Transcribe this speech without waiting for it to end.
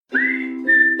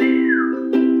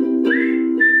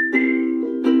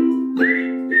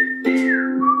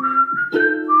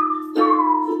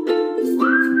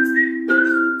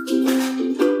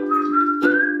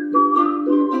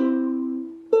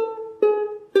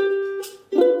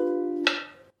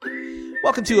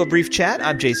Welcome to A Brief Chat.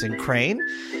 I'm Jason Crane.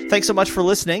 Thanks so much for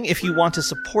listening. If you want to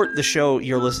support the show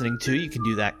you're listening to, you can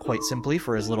do that quite simply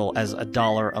for as little as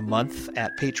 $1 a month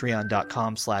at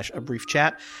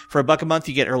patreon.com/abriefchat. For $1 a month,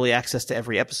 you get early access to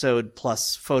every episode,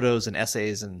 plus photos and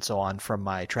essays and so on from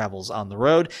my travels on the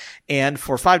road. And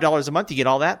for $5 a month, you get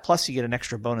all that, plus you get an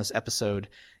extra bonus episode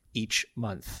each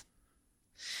month.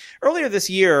 Earlier this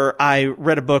year, I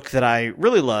read a book that I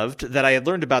really loved that I had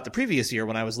learned about the previous year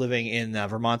when I was living in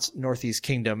Vermont's Northeast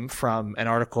Kingdom from an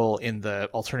article in the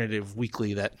alternative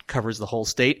weekly that covers the whole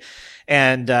state.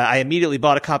 And I immediately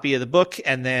bought a copy of the book,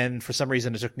 and then for some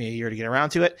reason it took me a year to get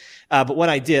around to it. But when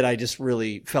I did, I just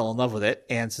really fell in love with it.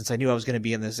 And since I knew I was going to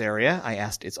be in this area, I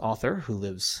asked its author, who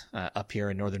lives up here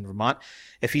in northern Vermont,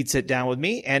 if he'd sit down with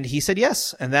me, and he said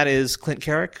yes. And that is Clint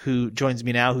Carrick, who joins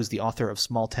me now, who's the author of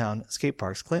Small Town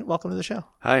Skateparks. Clint, welcome to the show.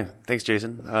 Hi. Thanks,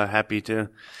 Jason. Happy to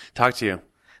talk to you.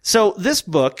 So this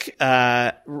book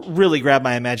really grabbed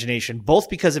my imagination, both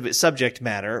because of its subject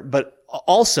matter, but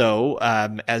also,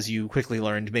 as you quickly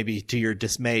learned, maybe to your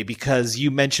dismay, because you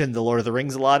mentioned the Lord of the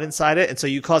Rings a lot inside it. And so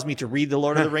you caused me to read the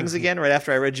Lord of the Rings again right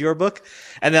after I read your book.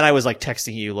 And then I was like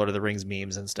texting you Lord of the Rings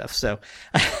memes and stuff. So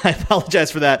I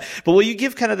apologize for that. But will you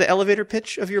give kind of the elevator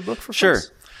pitch of your book for Sure.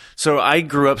 folks? So I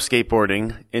grew up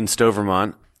skateboarding in Stowe,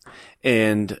 Vermont,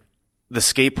 and the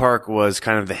skate park was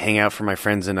kind of the hangout for my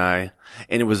friends and I,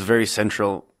 and it was very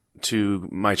central to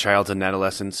my childhood and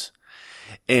adolescence.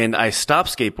 And I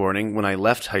stopped skateboarding when I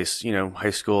left high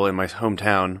school in my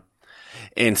hometown,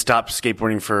 and stopped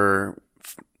skateboarding for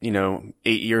 8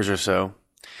 years or so.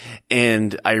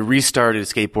 And I restarted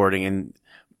skateboarding, and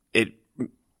it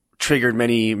triggered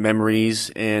many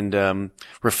memories and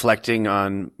reflecting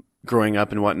on growing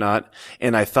up and whatnot.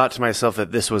 And I thought to myself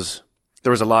that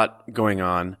there was a lot going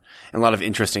on and a lot of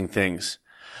interesting things.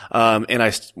 When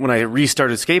I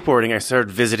restarted skateboarding, I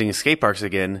started visiting skate parks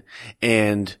again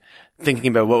and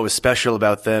thinking about what was special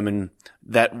about them and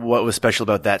what was special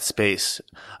about that space.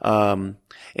 And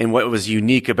what was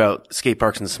unique about skate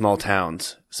parks in small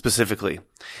towns specifically.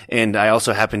 And I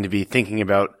also happened to be thinking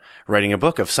about writing a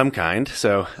book of some kind.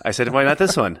 So I said, why not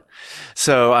this one?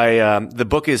 So the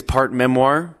book is part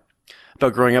memoir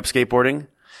about growing up skateboarding.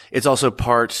 It's also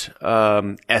part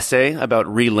essay about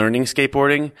relearning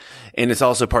skateboarding, and it's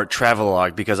also part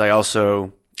travelogue because I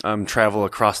also travel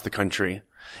across the country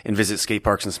and visit skate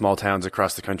parks in small towns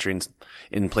across the country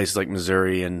in places like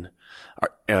Missouri and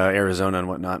Arizona and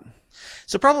whatnot.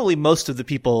 So probably most of the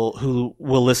people who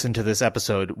will listen to this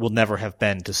episode will never have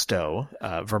been to Stowe,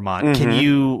 Vermont.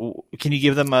 Mm-hmm. Can you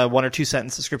give them a 1 or 2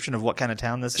 sentence description of what kind of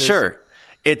town this is? Sure.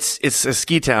 It's a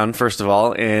ski town, first of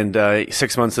all, and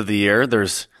 6 months of the year,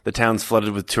 the town's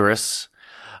flooded with tourists,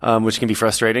 which can be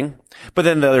frustrating. But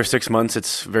then the other 6 months,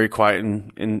 it's very quiet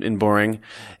and boring.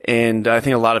 And I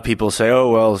think a lot of people say, oh,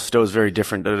 well, Stowe's very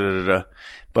different, da, da, da, da.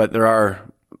 But there are,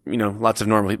 lots of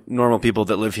normal people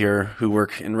that live here who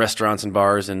work in restaurants and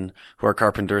bars and who are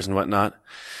carpenters and whatnot.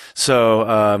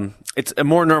 So, it's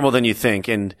more normal than you think.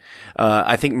 And,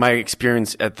 I think my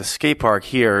experience at the skate park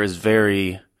here is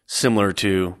very similar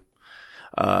to,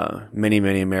 many,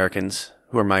 many Americans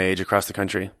who are my age across the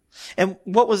country. And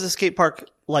what was the skate park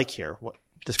like here?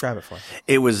 Describe it for us.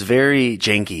 It was very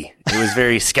janky. It was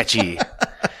very sketchy,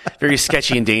 very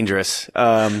sketchy and dangerous.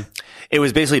 It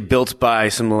was basically built by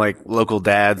some local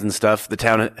dads and stuff. The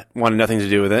town wanted nothing to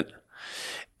do with it.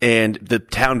 And the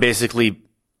town basically,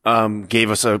 gave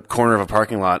us a corner of a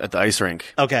parking lot at the ice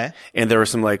rink. Okay. And there were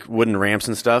some wooden ramps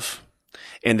and stuff,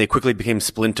 and they quickly became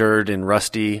splintered and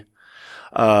rusty.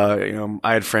 I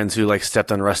had friends who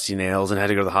stepped on rusty nails and had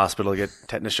to go to the hospital to get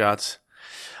tetanus shots.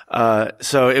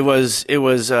 So it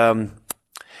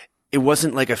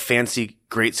wasn't like a fancy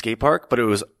great skate park, but it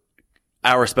was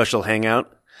our special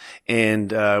hangout.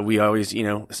 And, we always,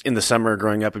 in the summer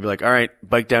growing up, we'd be like, all right,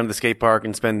 bike down to the skate park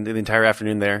and spend the entire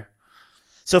afternoon there.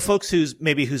 So folks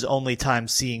whose only time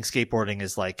seeing skateboarding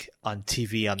is on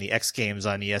TV, on the X Games,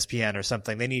 on ESPN or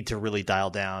something, they need to really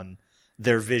dial down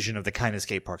their vision of the kind of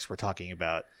skate parks we're talking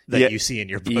about that you see in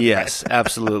your book. Yes, right?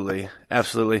 Absolutely.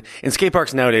 Absolutely. And skate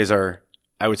parks nowadays are,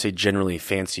 I would say, generally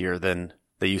fancier than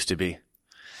they used to be.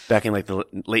 Back in the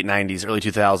late 90s, early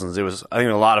 2000s, I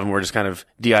think a lot of them were just kind of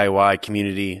DIY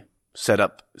community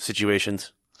setup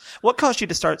situations. What caused you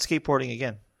to start skateboarding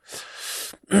again?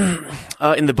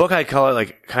 In the book, I call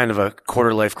it kind of a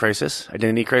quarter life crisis,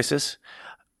 identity crisis.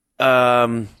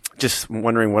 Just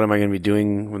wondering what am I going to be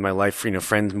doing with my life,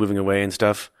 friends moving away and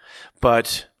stuff.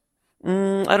 But,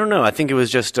 I don't know. I think it was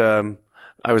just, I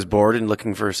was bored and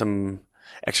looking for some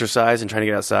exercise and trying to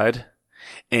get outside.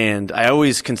 And I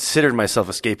always considered myself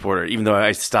a skateboarder, even though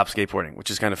I stopped skateboarding,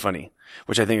 which is kind of funny,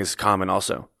 which I think is common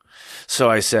also. So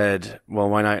I said, well,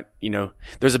 why not?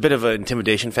 There's a bit of an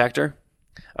intimidation factor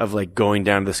of like going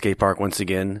down to the skate park once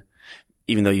again,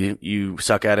 even though you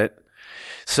suck at it.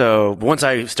 So once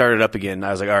I started up again,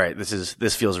 I was like, all right,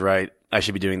 this feels right. I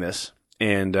should be doing this.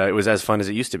 And it was as fun as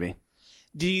it used to be.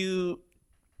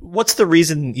 What's the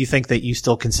reason you think that you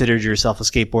still considered yourself a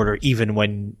skateboarder even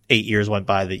when 8 years went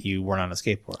by that you weren't on a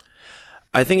skateboard?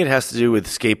 I think it has to do with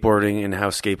skateboarding and how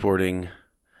skateboarding,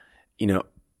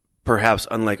 perhaps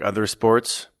unlike other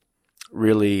sports,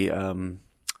 really,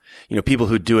 people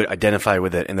who do it identify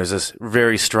with it. And there's this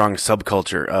very strong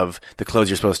subculture of the clothes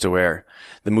you're supposed to wear,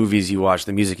 the movies you watch,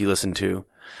 the music you listen to,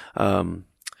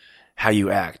 how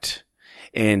you act,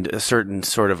 and a certain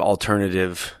sort of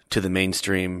alternative to the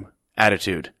mainstream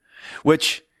attitude,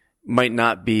 which might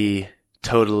not be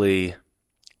totally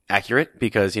accurate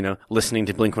because, listening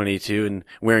to Blink-182 and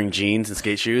wearing jeans and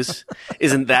skate shoes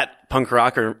isn't that punk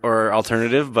rock or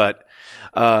alternative, but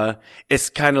it's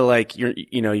kind of like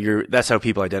that's how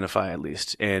people identify, at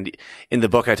least. And in the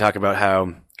book, I talk about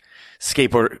how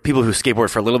people who skateboard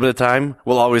for a little bit of time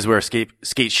will always wear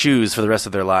skate shoes for the rest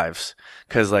of their lives.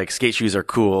 Cause like skate shoes are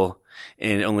cool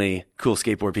and only cool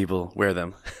skateboard people wear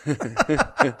them.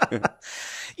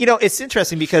 It's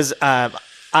interesting because,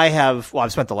 I've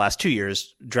spent the last 2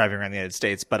 years driving around the United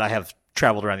States, but I have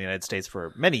traveled around the United States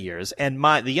for many years. And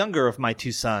the younger of my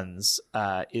two sons,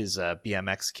 is a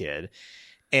BMX kid.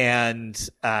 And,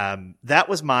 that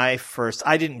was my first,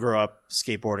 I didn't grow up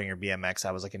skateboarding or BMX.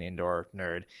 I was like an indoor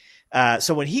nerd.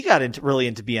 So when he got really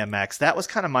into BMX, that was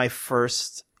kind of my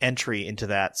first entry into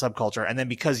that subculture. And then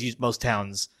because most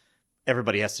towns,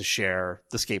 everybody has to share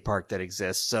the skate park that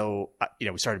exists. So,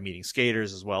 we started meeting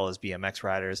skaters as well as BMX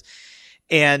riders.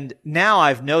 And now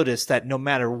I've noticed that no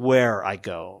matter where I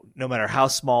go, no matter how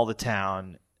small the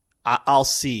town, I'll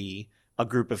see a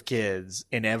group of kids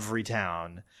in every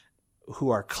town who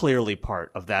are clearly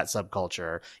part of that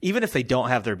subculture. Even if they don't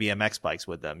have their BMX bikes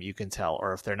with them, you can tell,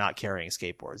 or if they're not carrying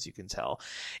skateboards, you can tell.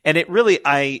 And it really,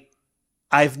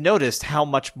 I've noticed how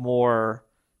much more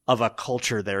of a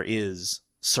culture there is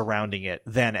surrounding it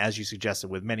than, as you suggested,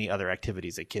 with many other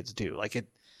activities that kids do. I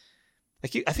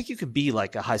think you could be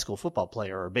like a high school football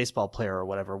player or a baseball player or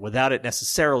whatever without it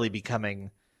necessarily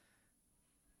becoming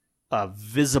a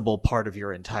visible part of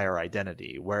your entire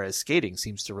identity. Whereas skating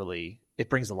seems to it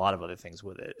brings a lot of other things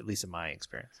with it, at least in my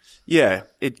experience. Yeah,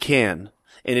 it can.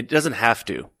 And it doesn't have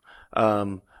to.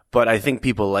 But I think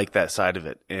people like that side of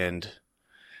it. And,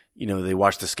 they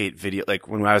watch the skate video. Like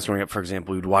when I was growing up, for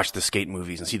example, we would watch the skate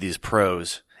movies and see these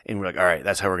pros and we're like, all right,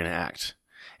 that's how we're going to act.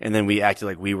 And then we acted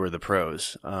like we were the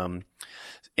pros.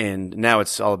 And now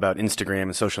it's all about Instagram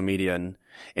and social media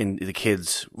and the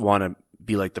kids want to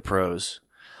be like the pros.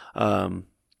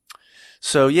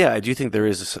 So yeah, I do think there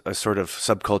is a sort of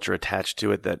subculture attached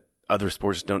to it that other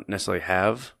sports don't necessarily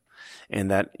have.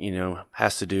 And that,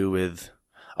 has to do with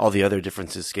all the other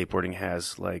differences skateboarding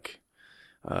has. Like,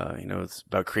 it's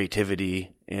about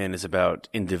creativity and it's about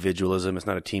individualism. It's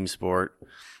not a team sport,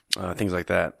 things like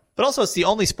that. But also, it's the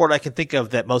only sport I can think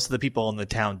of that most of the people in the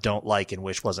town don't like and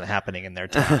wish wasn't happening in their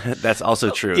town. That's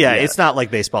also true. Yeah, it's not like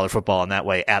baseball or football in that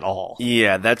way at all.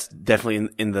 Yeah, that's definitely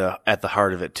at the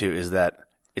heart of it too, is that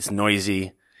it's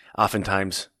noisy.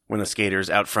 Oftentimes, when the skater's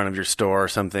out front of your store or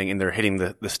something and they're hitting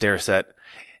the stair set,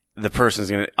 the person's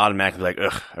going to automatically be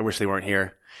like, ugh, I wish they weren't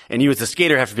here. And you as the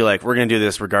skater have to be like, we're going to do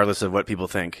this regardless of what people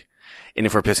think. And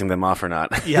if we're pissing them off or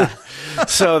not. Yeah.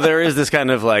 So there is this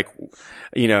kind of like,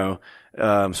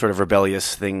 sort of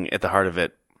rebellious thing at the heart of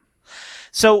it.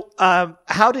 So,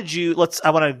 how did you, I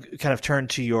want to kind of turn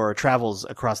to your travels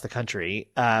across the country.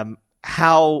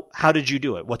 How did you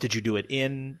do it? What did you do it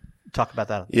in? Talk about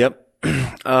that. Yep.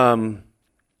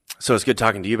 So it's good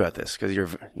talking to you about this because you're,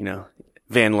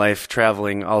 van life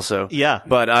traveling also. Yeah.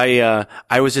 But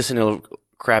I was just in a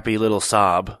crappy little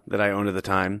Saab that I owned at the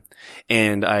time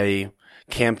and I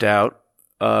camped out,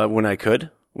 when I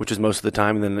could, which was most of the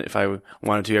time. And then if I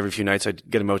wanted to, every few nights, I'd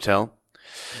get a motel.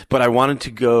 But I wanted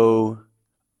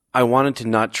to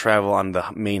not travel on the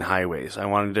main highways.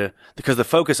 Because the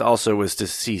focus also was to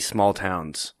see small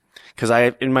towns.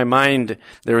 Because in my mind,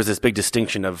 there was this big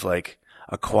distinction of like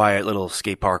a quiet little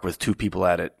skate park with 2 people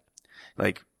at it.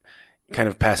 Like kind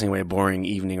of passing away a boring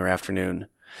evening or afternoon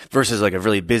versus like a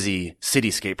really busy city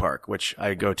skate park, which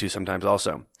I go to sometimes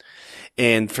also.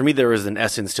 And for me, there was an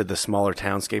essence to the smaller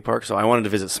town skate park. So I wanted to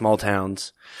visit small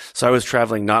towns. So I was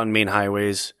traveling not on main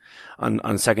highways,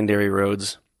 on secondary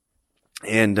roads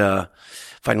and,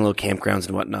 finding little campgrounds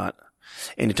and whatnot.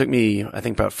 And it took me, I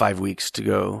think, about 5 weeks to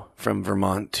go from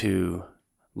Vermont to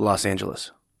Los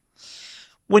Angeles.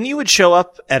 When you would show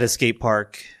up at a skate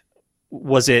park,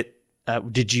 was it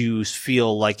did you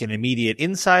feel like an immediate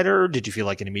insider? Did you feel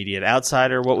like an immediate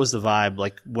outsider? What was the vibe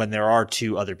like when there are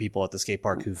two other people at the skate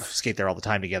park who skate there all the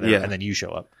time together, and then you show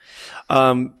up?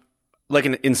 Like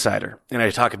an insider. And I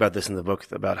talk about this in the book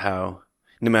about how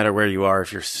no matter where you are,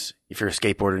 if you're a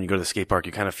skateboarder and you go to the skate park,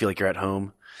 you kind of feel like you're at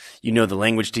home. You know the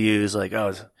language to use, like,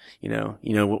 you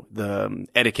know the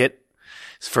etiquette.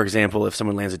 For example, if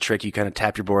someone lands a trick, you kind of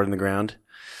tap your board on the ground.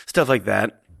 Stuff like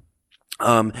that.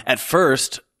 At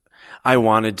first, I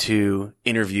wanted to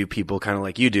interview people kind of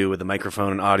like you do with a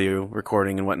microphone and audio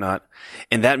recording and whatnot.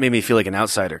 And that made me feel like an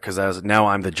outsider because now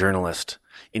I'm the journalist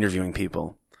interviewing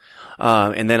people.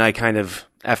 And then I kind of,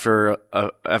 after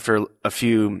a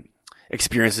few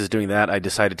experiences doing that, I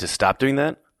decided to stop doing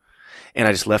that. And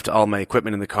I just left all my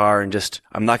equipment in the car and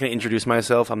I'm not going to introduce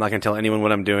myself. I'm not going to tell anyone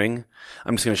what I'm doing.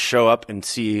 I'm just going to show up and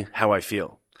see how I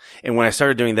feel. And when I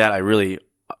started doing that, I really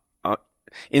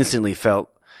instantly felt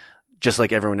just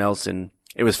like everyone else. And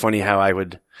it was funny how I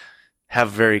would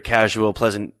have very casual,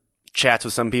 pleasant chats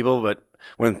with some people, but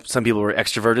when some people were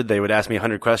extroverted, they would ask me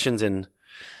 100 questions and,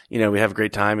 we have a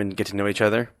great time and get to know each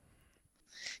other.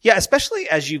 Yeah, especially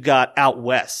as you got out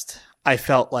west, I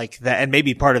felt like that, and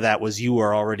maybe part of that was you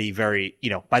were already very,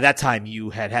 by that time you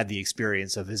had the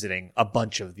experience of visiting a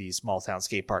bunch of these small town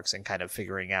skate parks and kind of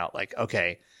figuring out like,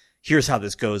 okay, here's how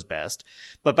this goes best.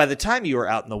 But by the time you were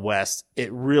out in the West,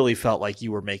 it really felt like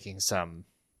you were making some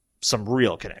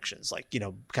real connections, like,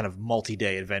 kind of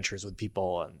multi-day adventures with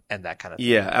people and that kind of thing.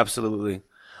 Yeah, absolutely.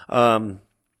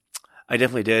 I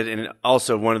definitely did. And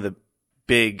also one of the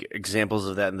big examples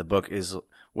of that in the book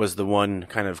was the one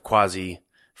kind of quasi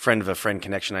friend of a friend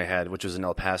connection I had, which was in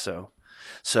El Paso.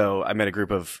 So I met a group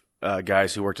of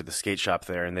guys who worked at the skate shop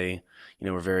there, and they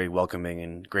were very welcoming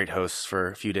and great hosts for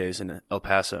a few days in El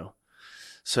Paso.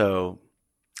 So,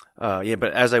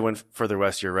 but as I went further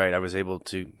west, you're right. I was able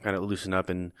to kind of loosen up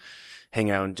and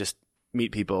hang out and just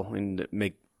meet people and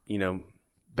make,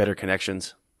 better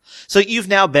connections. So you've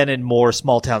now been in more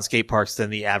small town skate parks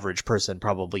than the average person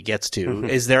probably gets to.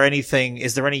 Is there any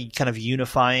kind of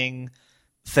unifying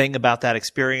thing about that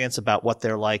experience, about what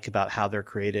they're like, about how they're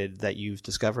created that you've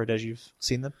discovered as you've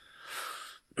seen them?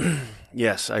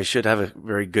 Yes, I should have a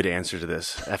very good answer to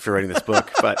this after writing this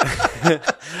book, but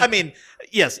I mean,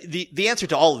 yes, the answer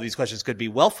to all of these questions could be,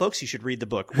 well, folks, you should read the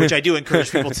book, which I do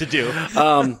encourage people to do.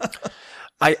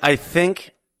 I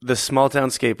think the small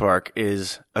town skate park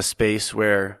is a space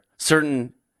where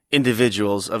certain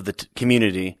individuals of the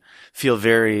community feel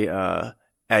very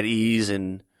at ease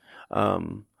and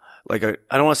I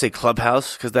don't want to say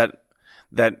clubhouse because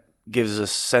that gives a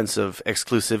sense of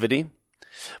exclusivity,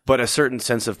 but a certain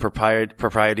sense of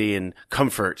propriety and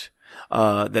comfort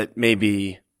that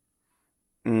maybe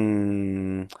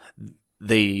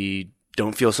they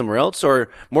don't feel somewhere else, or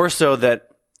more so that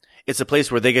it's a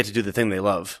place where they get to do the thing they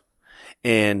love,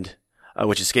 and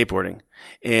which is skateboarding.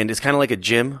 And it's kind of like a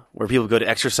gym where people go to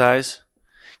exercise,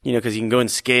 because you can go and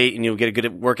skate and you'll get a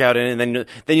good workout in, and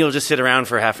then you'll just sit around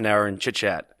for half an hour and chit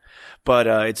chat. But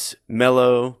it's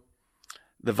mellow.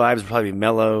 The vibes will probably be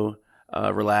mellow,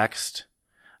 relaxed.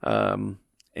 And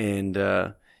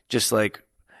just like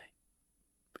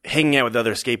hanging out with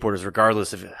other skateboarders,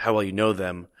 regardless of how well you know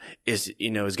them, is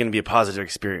going to be a positive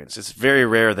experience. It's very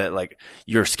rare that like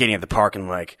you're skating at the park and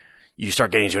like you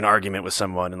start getting into an argument with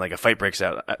someone and like a fight breaks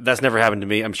out. That's never happened to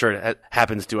me. I'm sure it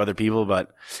happens to other people,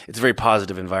 but it's a very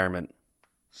positive environment.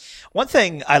 One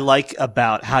thing I like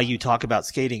about how you talk about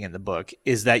skating in the book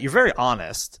is that you're very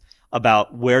honest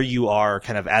about where you are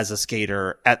kind of as a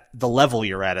skater, at the level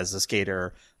you're at as a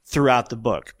skater throughout the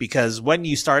book. Because when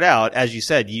you start out, as you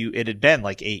said, it had been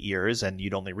like 8 years and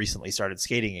you'd only recently started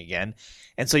skating again.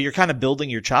 And so you're kind of building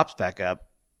your chops back up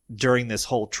during this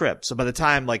whole trip. So by the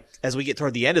time, like, as we get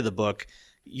toward the end of the book,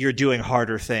 you're doing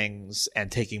harder things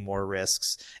and taking more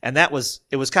risks. And it was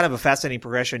kind of a fascinating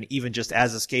progression, even just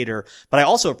as a skater. But I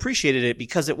also appreciated it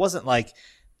because it wasn't like,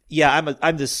 yeah,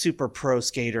 I'm this super pro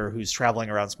skater who's traveling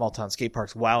around small town skate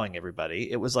parks wowing everybody.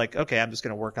 It was like, okay, I'm just going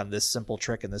to work on this simple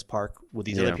trick in this park with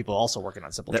these other people also working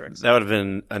on simple tricks. That would have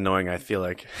been annoying, I feel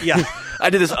like. Yeah. I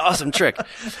did this awesome trick.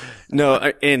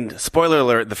 No, and spoiler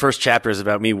alert, the first chapter is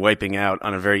about me wiping out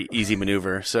on a very easy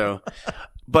maneuver. So,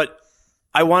 but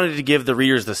I wanted to give the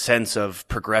readers the sense of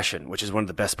progression, which is one of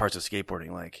the best parts of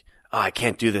skateboarding. Like, I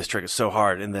can't do this trick. It's so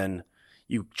hard. And then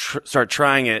you start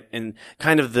trying it, and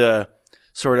kind of the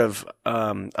sort of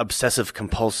obsessive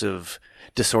compulsive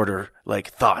disorder, like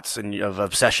thoughts and of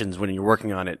obsessions when you're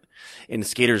working on it. And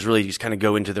skaters really just kind of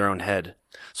go into their own head.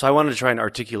 So I wanted to try and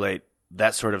articulate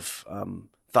that sort of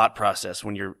thought process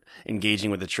when you're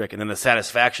engaging with the trick, and then the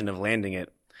satisfaction of landing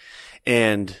it.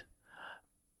 And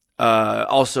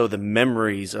also the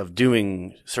memories of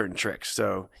doing certain tricks.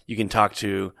 So you can talk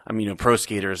to, pro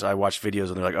skaters. I watch videos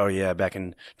and they're like, oh yeah, back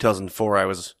in 2004, I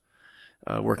was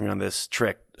working on this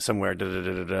trick somewhere,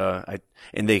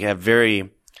 and they have very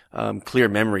clear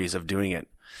memories of doing it.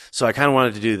 So I kind of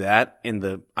wanted to do that, and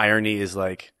the irony is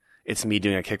like it's me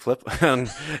doing a kickflip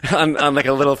on like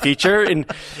a little feature,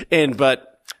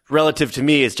 but relative to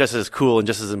me, it's just as cool and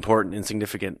just as important and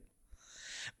significant.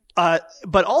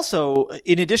 But also,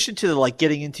 in addition to like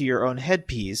getting into your own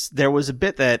headpiece, there was a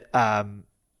bit that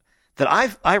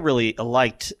I really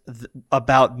liked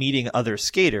about meeting other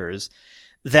skaters.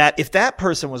 That if that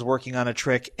person was working on a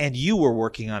trick and you were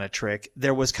working on a trick,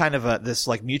 there was kind of this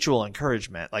like mutual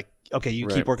encouragement. Like, okay, you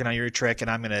keep working on your trick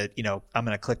and I'm going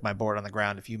to click my board on the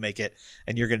ground if you make it,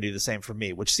 and you're going to do the same for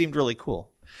me, which seemed really cool.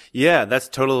 Yeah, that's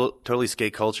totally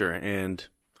skate culture. And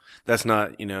that's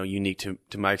not, unique to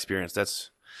my experience. That's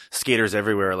skaters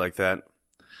everywhere like that.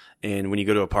 And when you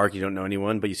go to a park, you don't know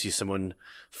anyone, but you see someone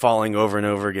falling over and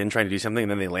over again, trying to do something,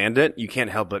 and then they land it. You can't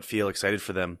help but feel excited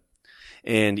for them.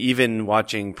 And even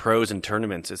watching pros in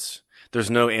tournaments,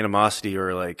 there's no animosity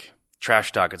or like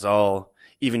trash talk. It's all,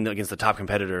 even against the top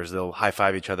competitors, they'll high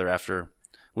five each other after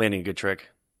landing a good trick.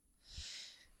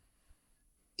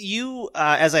 You,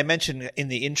 as I mentioned in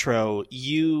the intro,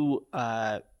 you,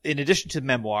 in addition to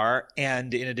memoir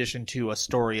and in addition to a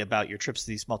story about your trips to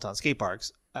these small town skate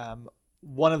parks,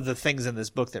 one of the things in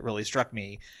this book that really struck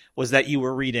me was that you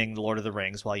were reading The Lord of the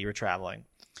Rings while you were traveling.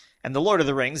 And The Lord of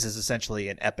the Rings is essentially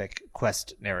an epic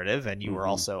quest narrative, and you were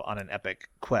also on an epic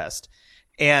quest.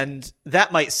 And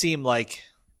that might seem like,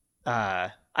 I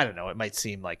don't know, it might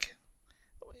seem like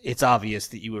it's obvious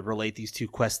that you would relate these two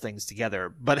quest things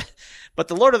together. But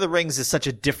The Lord of the Rings is such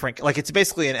a different, like it's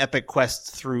basically an epic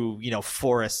quest through,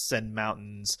 forests and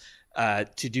mountains to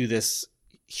do this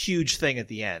huge thing at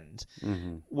the end.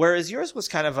 Mm-hmm. Whereas yours was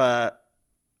kind of a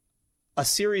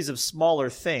series of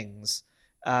smaller things.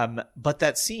 But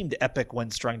that seemed epic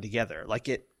when strung together. Like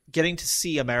getting to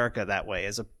see America that way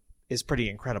is pretty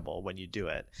incredible when you do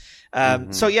it.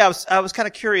 So yeah, I was kind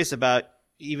of curious about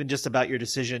your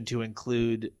decision to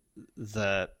include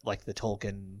the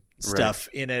Tolkien stuff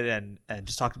in it, and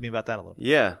just talk to me about that a little bit.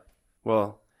 Yeah.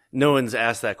 Well, no one's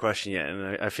asked that question yet,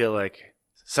 and I feel like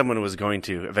someone was going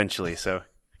to eventually. So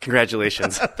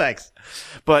congratulations. Thanks.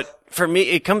 But for me,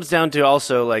 it comes down to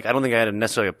also like I don't think I had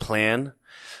necessarily a plan,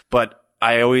 but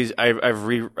I've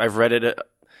read it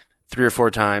 3 or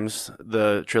 4 times,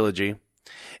 the trilogy,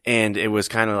 and it was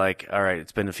kind of like, all right,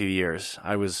 it's been a few years.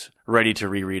 I was ready to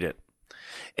reread it,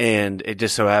 and it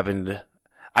just so happened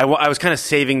I was kind of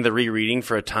saving the rereading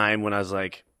for a time when I was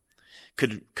like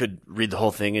could read the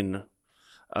whole thing in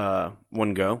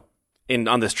one go. And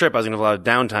on this trip, I was going to have a lot of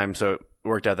downtime, so it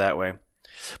worked out that way.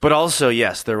 But also,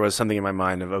 yes, there was something in my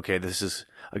mind of, okay, this is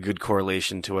a good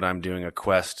correlation to what I'm doing, an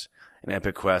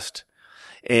epic quest.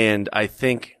 And I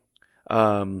think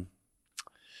I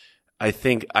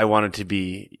wanted to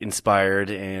be inspired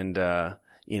and,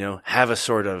 have a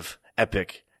sort of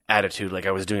epic attitude, like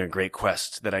I was doing a great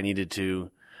quest that I needed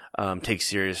to, take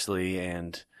seriously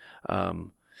and,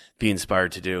 be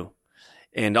inspired to do.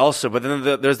 And also, but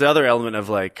then there's the other element of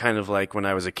like, kind of like when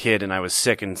I was a kid and I was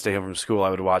sick and stay home from school, I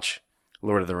would watch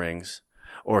Lord of the Rings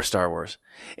or Star Wars.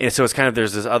 And so it's kind of,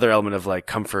 there's this other element of like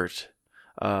comfort,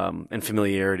 and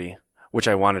familiarity, which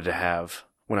I wanted to have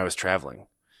when I was traveling.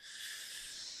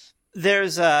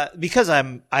 There's because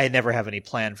I never have any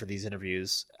plan for these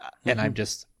interviews, and I'm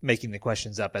just making the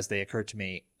questions up as they occur to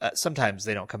me. Sometimes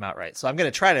they don't come out right, so I'm going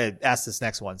to try to ask this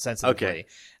next one sensitively. Okay.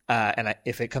 And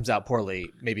if it comes out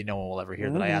poorly, maybe no one will ever hear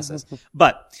that I asked this.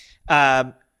 But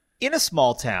in a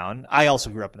small town, I also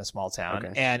grew up in a small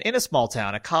town, and in a small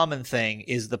town, a common thing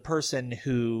is the person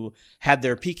who had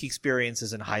their peak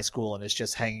experiences in high school and is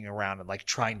just hanging around and like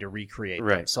trying to recreate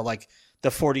them. So like the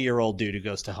 40-year-old dude who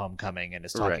goes to homecoming and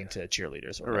is talking to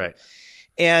cheerleaders. Or whatever.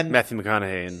 And Matthew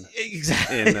McConaughey.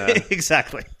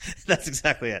 Exactly. That's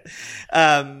exactly it.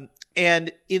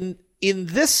 And in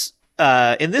this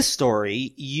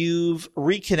story, you've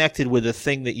reconnected with a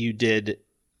thing that you did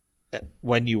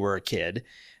when you were a kid.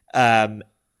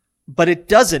 But it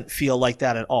doesn't feel like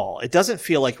that at all. It doesn't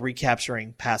feel like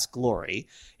recapturing past glory.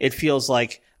 It feels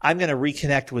like I'm going to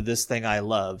reconnect with this thing I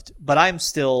loved, but I'm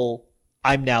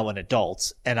now an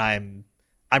adult and I'm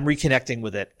reconnecting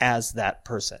with it as that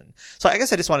person. So I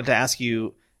guess I just wanted to ask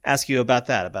you about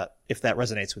that, about if that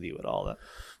resonates with you at all.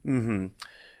 Mm-hmm.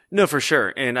 No, for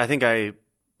sure. And I think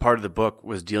part of the book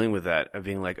was dealing with that, of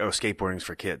being like, oh, skateboarding's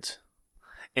for kids.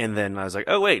 And then I was like,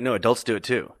 oh, wait, no, adults do it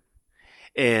too.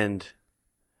 And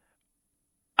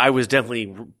I was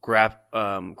definitely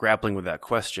grappling with that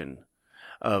question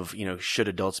of, should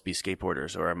adults be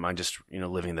skateboarders, or am I just,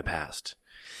 living in the past?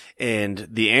 And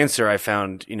the answer I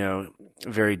found,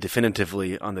 very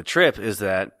definitively on the trip is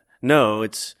that no,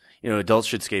 it's, adults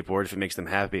should skateboard if it makes them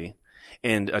happy,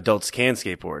 and adults can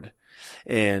skateboard.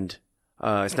 And,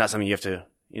 it's not something you have to,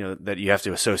 that you have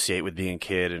to associate with being a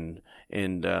kid and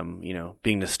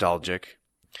being nostalgic.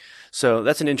 So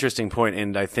that's an interesting point.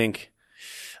 And I think,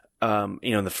 in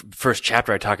the first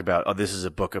chapter I talk about, this is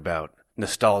a book about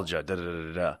nostalgia, da da da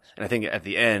da da. And I think at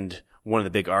the end, one of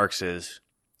the big arcs is,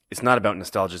 it's not about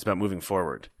nostalgia, it's about moving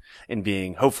forward and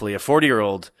being hopefully a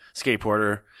 40-year-old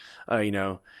skateboarder,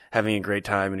 having a great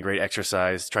time and great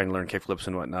exercise, trying to learn kickflips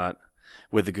and whatnot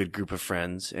with a good group of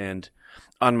friends. And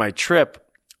on my trip,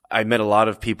 I met a lot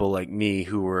of people like me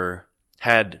who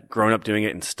had grown up doing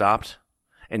it and stopped,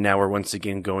 and now were once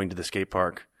again going to the skate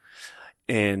park.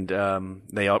 And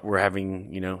they all were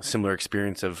having, similar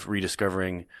experience of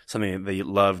rediscovering something that they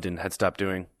loved and had stopped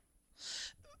doing.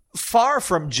 Far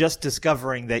from just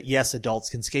discovering that, yes, adults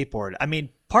can skateboard. I mean,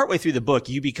 partway through the book,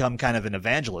 you become kind of an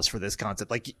evangelist for this concept.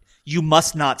 Like, you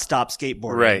must not stop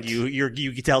skateboarding. Right.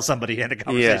 You tell somebody in a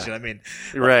conversation. Yeah. I mean,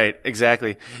 right.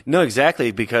 Exactly. No,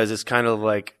 exactly. Because it's kind of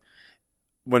like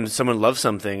when someone loves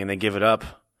something and they give it up,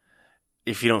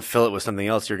 if you don't fill it with something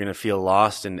else, you're going to feel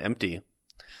lost and empty.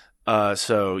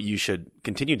 So you should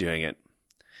continue doing it.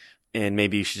 And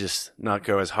maybe you should just not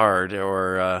go as hard,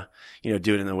 or,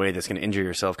 do it in a way that's going to injure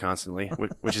yourself constantly,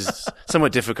 which is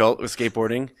somewhat difficult with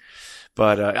skateboarding.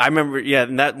 But, I remember,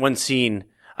 in that one scene,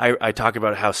 I talk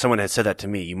about how someone had said that to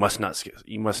me, you must not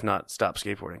stop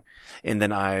skateboarding. And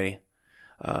then I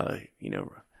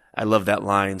love that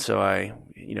line. So I,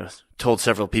 told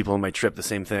several people on my trip the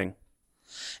same thing.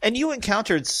 And you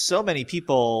encountered so many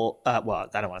people, well,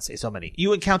 I don't want to say so many.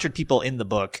 You encountered people in the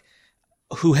book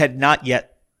who had not yet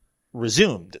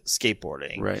resumed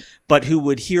skateboarding, right, but who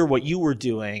would hear what you were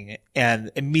doing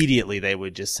and immediately they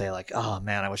would just say like, oh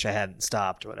man, I wish I hadn't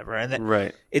stopped or whatever. And then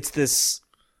right. there's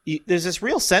this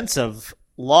real sense of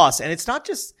loss, and it's not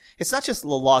just the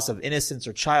loss of innocence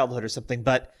or childhood or something,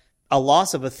 but a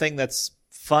loss of a thing that's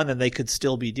fun and they could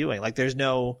still be doing. Like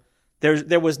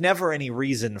there was never any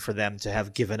reason for them to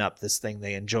have given up this thing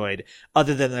they enjoyed,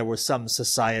 other than there was some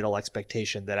societal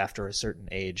expectation that after a certain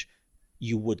age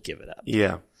you would give it up.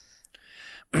 Yeah.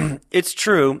 It's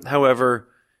true. However,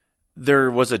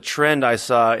 there was a trend I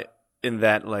saw in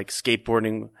that, like,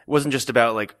 skateboarding wasn't just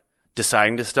about like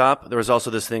deciding to stop. There was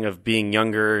also this thing of being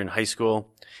younger in high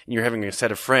school and you're having a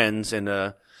set of friends, and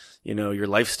your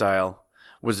lifestyle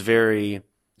was very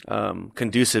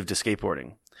conducive to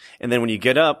skateboarding. And then when you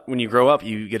grow up,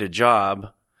 you get a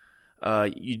job,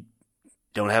 you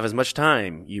don't have as much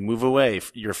time, you move away,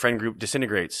 your friend group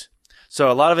disintegrates.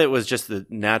 So a lot of it was just the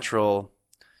natural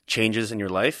changes in your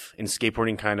life, and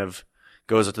skateboarding kind of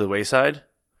goes up to the wayside.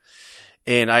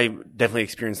 And I definitely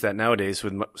experience that nowadays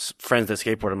with friends that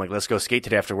skateboard. I'm like, let's go skate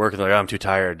today after work. And they're like, oh, I'm too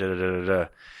tired. Da, da, da, da, da.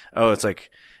 Oh, it's like,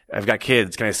 I've got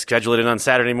kids. Can I schedule it in on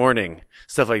Saturday morning?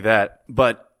 Stuff like that.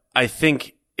 But I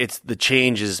think it's the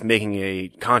change is making a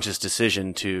conscious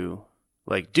decision to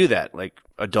like do that. Like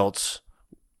adults,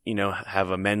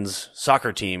 have a men's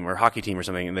soccer team or hockey team or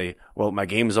something. And my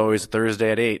game's always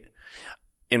Thursday at 8.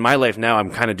 In my life now,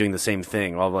 I'm kind of doing the same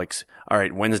thing. I'll like, all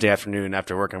right, Wednesday afternoon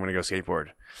after work, I'm going to go skateboard.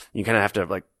 You kind of have to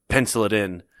like pencil it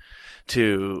in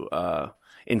to,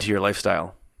 into your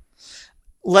lifestyle.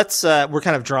 We're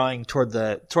kind of drawing toward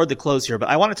the close here, but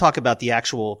I want to talk about the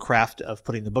actual craft of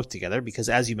putting the book together, because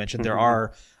as you mentioned, there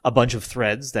are a bunch of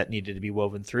threads that needed to be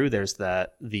woven through. There's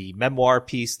the memoir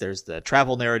piece, there's the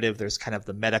travel narrative, there's kind of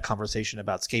the meta conversation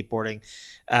about skateboarding.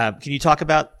 Can you talk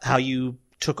about how you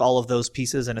took all of those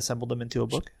pieces and assembled them into a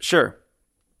book? Sure.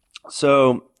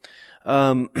 So,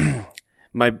 one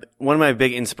of my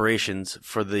big inspirations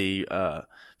for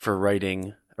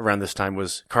writing around this time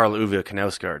was Karl Ove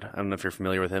Knausgaard. I don't know if you're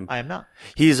familiar with him. I am not.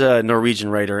 He's a Norwegian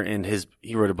writer, and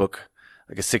he wrote a book,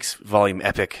 like a 6-volume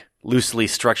epic, loosely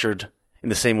structured in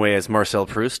the same way as Marcel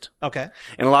Proust. Okay.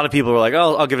 And a lot of people were like,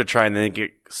 "Oh, I'll give it a try," and then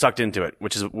get sucked into it,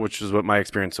 which is what my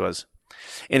experience was.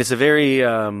 And it's a very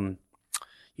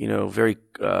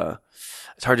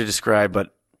it's hard to describe,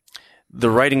 but the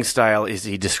writing style is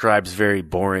he describes very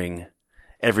boring,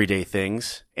 everyday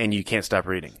things, and you can't stop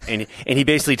reading. And he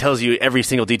basically tells you every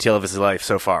single detail of his life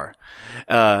so far.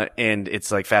 And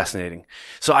it's like fascinating.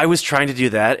 So I was trying to do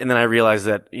that, and then I realized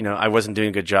that, I wasn't doing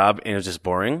a good job and it was just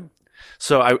boring.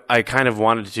 So I kind of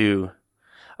wanted to,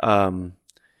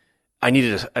 I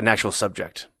needed an actual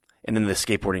subject. And then the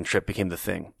skateboarding trip became the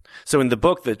thing. So in the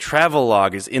book, the travel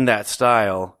log is in that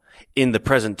style in the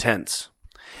present tense.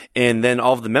 And then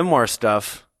all of the memoir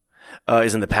stuff,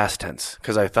 is in the past tense,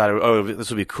 because I thought, oh, this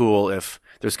would be cool if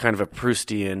there's kind of a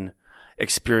Proustian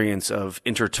experience of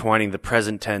intertwining the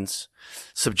present tense,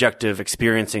 subjective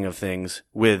experiencing of things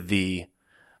with the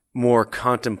more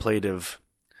contemplative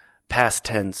past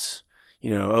tense,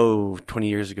 20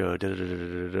 years ago,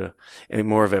 and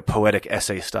more of a poetic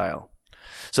essay style.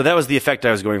 So that was the effect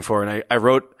I was going for. And I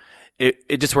wrote,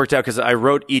 it just worked out because I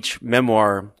wrote each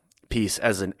memoir piece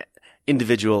as an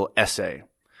individual essay,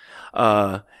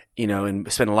 and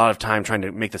spent a lot of time trying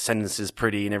to make the sentences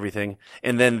pretty and everything.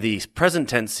 And then the present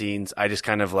tense scenes, I just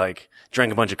kind of like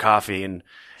drank a bunch of coffee and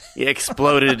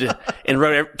exploded and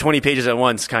wrote 20 pages at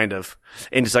once, kind of.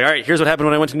 And just like, all right, here's what happened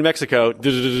when I went to New Mexico.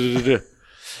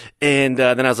 And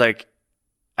then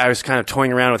I was kind of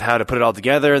toying around with how to put it all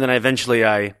together. And then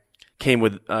I came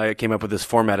up with this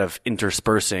format of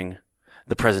interspersing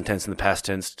the present tense and the past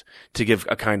tense to give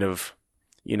a kind of,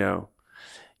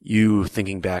 you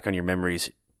thinking back on your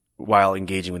memories while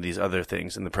engaging with these other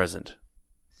things in the present.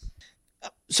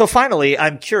 So finally,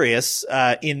 I'm curious,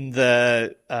 in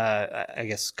the, I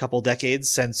guess, couple decades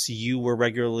since you were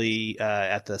regularly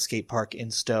at the skate park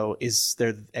in Stowe, is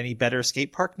there any better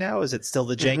skate park now? Is it still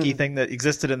the janky thing that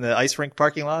existed in the ice rink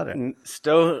parking lot? Or?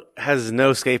 Stowe has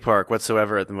no skate park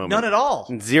whatsoever at the moment. None at all?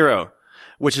 Zero,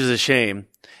 which is a shame.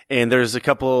 And there's a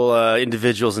couple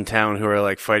individuals in town who are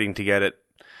like fighting to get it.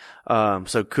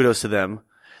 So kudos to them.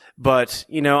 But,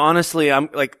 honestly, I'm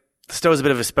like, Stowe's a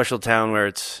bit of a special town where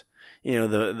it's,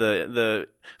 the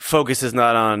focus is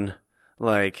not on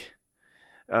like,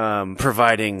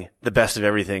 providing the best of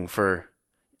everything for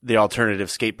the alternative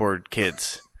skateboard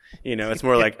kids. It's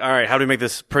more like, all right, how do we make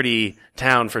this pretty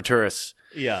town for tourists?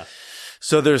 Yeah.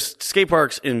 So there's skate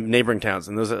parks in neighboring towns,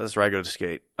 and that's where I go to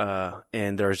skate.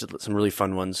 And there's some really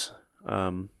fun ones.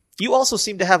 You also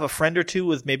seem to have a friend or two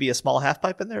with maybe a small half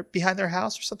pipe in there behind their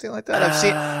house or something like that.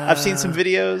 I've seen some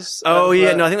videos. Oh,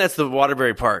 yeah. No, I think that's the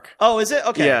Waterbury Park. Oh, is it?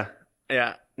 Okay. Yeah.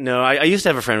 Yeah. No, I used to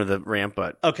have a friend with a ramp,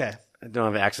 but okay. I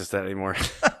don't have access to that anymore.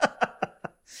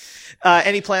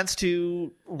 Any plans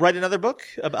to write another book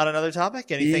about another topic?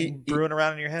 Anything brewing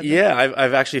around in your head? Yeah,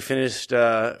 I've actually finished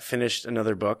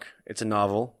another book. It's a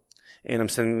novel, and I'm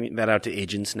sending that out to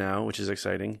agents now, which is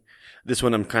exciting. This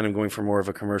one I'm kind of going for more of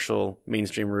a commercial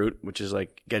mainstream route, which is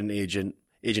like get an agent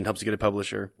helps you get a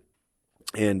publisher.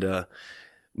 And the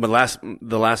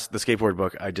skateboard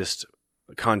book, I just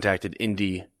contacted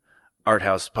indie art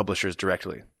house publishers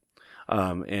directly.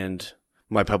 And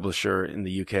my publisher in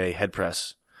the UK, Head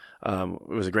Press, it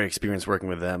was a great experience working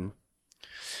with them.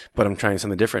 But I'm trying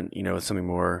something different, something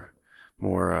more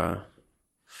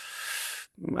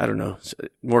I don't know,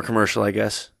 more commercial, I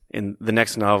guess. And the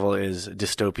next novel is a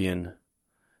dystopian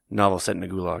novel set in a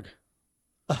gulag.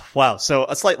 Wow. So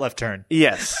a slight left turn.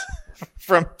 Yes.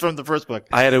 from the first book.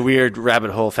 I had a weird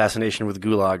rabbit hole fascination with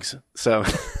gulags. So.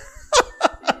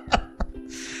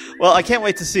 Well, I can't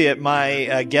wait to see it.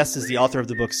 My guest is the author of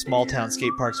the book Small Town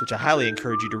Skate Parks, which I highly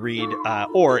encourage you to read.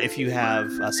 Or if you have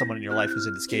someone in your life who's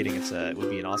into skating, it would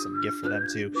be an awesome gift for them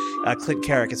too. Clint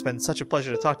Carrick, it's been such a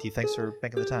pleasure to talk to you. Thanks for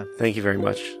making the time. Thank you very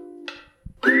much.